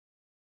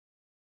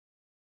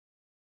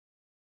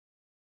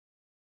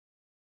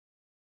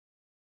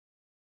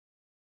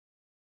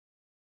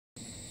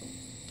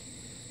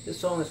This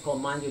song is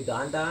called Manyo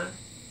dan-Dan.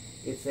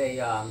 It's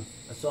a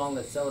song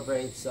that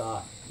celebrates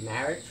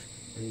marriage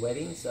and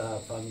weddings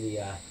from the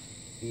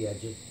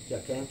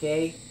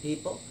Jakhanke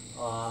people.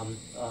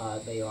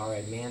 They are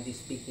a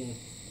Manding-speaking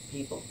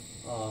people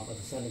of the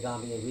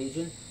Senegambia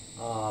region,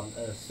 a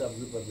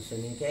subgroup of the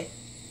Senegambia.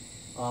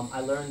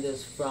 I learned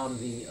this from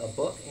the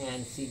book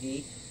and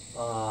CD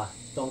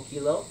Don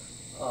Kilo,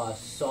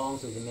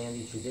 Songs of the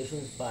Manding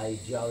Traditions by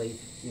Jolly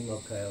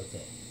Emo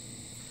Coyote.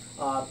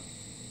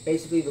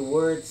 Basically the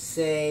words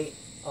say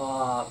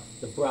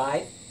the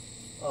bride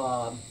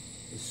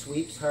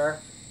sweeps her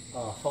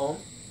home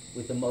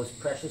with the most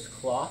precious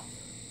cloth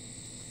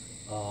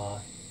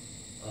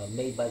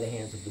made by the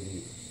hands of the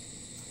weavers.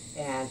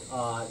 And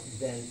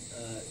then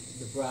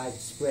the bride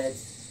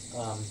spreads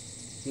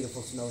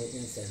beautiful smelling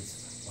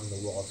incense on the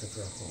walls of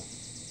her home.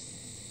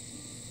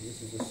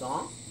 This is the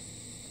song.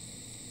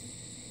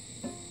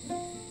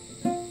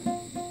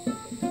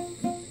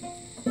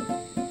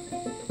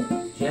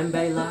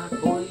 Jembela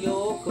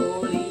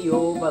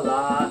kolio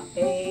bala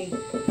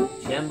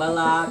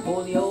Jembala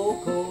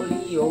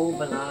kolio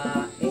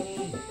bala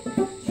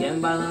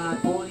Jembala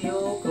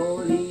kolio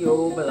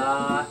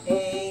bala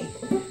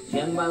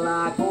Jembala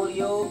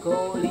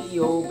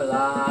kolio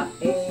bala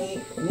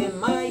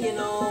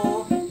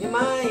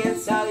Nimayan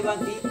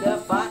salivantita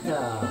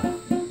fata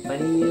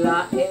Vanilla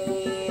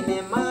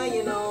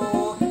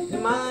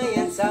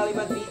Nimayan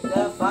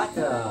salivantita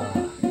fata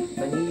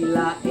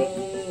Vanilla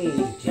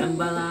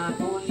Jembala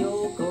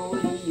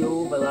kolio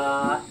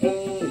bala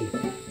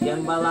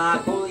Jembala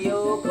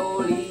kolio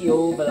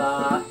bala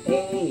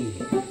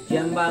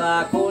Jembala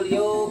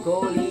kolio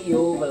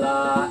bala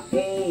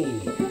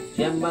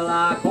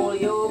Jembala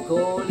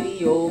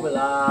kolio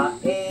bala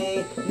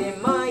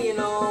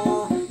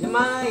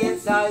Nimayan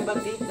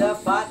salivantita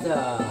fata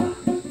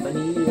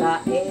Vanilla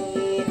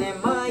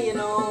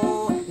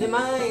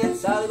Nimayan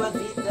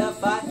salivantita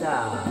fata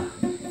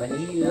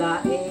Vanilla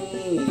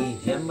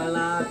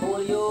Jembala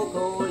kolio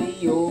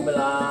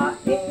bala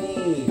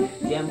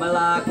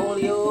Jembala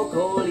kolio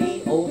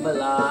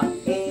bala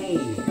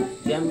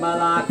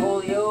Jembala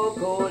kolio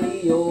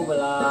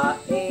bala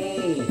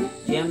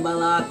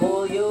Jembala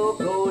kolio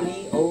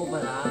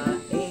bala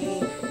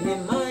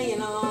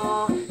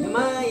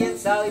Nimayan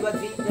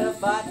salivantita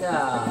fata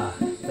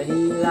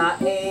Vanilla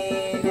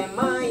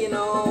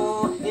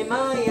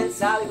Nimayan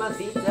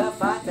salivantita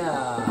fata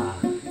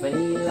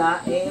Vanilla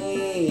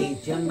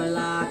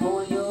Jembala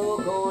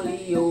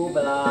kolio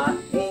bala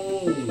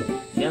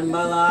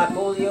Jembala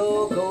kolio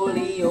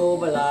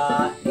bala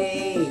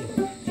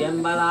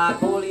Jembala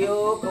kolio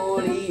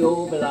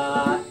bala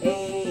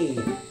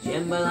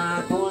Jembala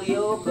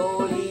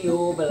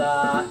kolio bala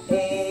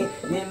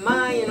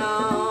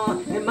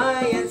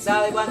Nimayan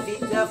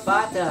salivantita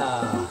fata